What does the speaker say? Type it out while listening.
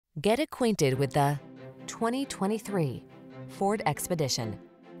Get acquainted with the 2023 Ford Expedition.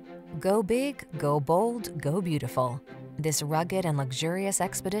 Go big, go bold, go beautiful. This rugged and luxurious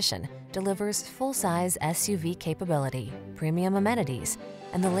Expedition delivers full-size SUV capability, premium amenities,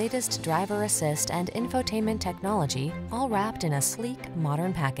 and the latest driver assist and infotainment technology, all wrapped in a sleek,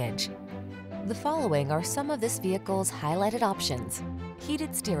 modern package. The following are some of this vehicle's highlighted options: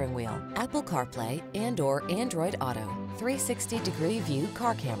 heated steering wheel, Apple CarPlay and/or Android Auto, 360-degree view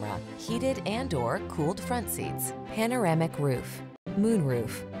car camera, heated and/or cooled front seats, panoramic roof,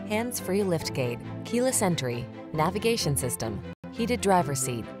 moonroof, hands-free liftgate, keyless entry, navigation system, heated driver's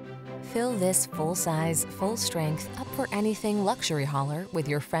seat. Fill this full-size, full-strength, up-for-anything luxury hauler with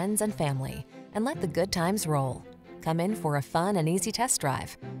your friends and family and let the good times roll. Come in for a fun and easy test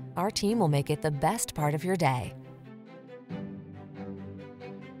drive. Our team will make it the best part of your day.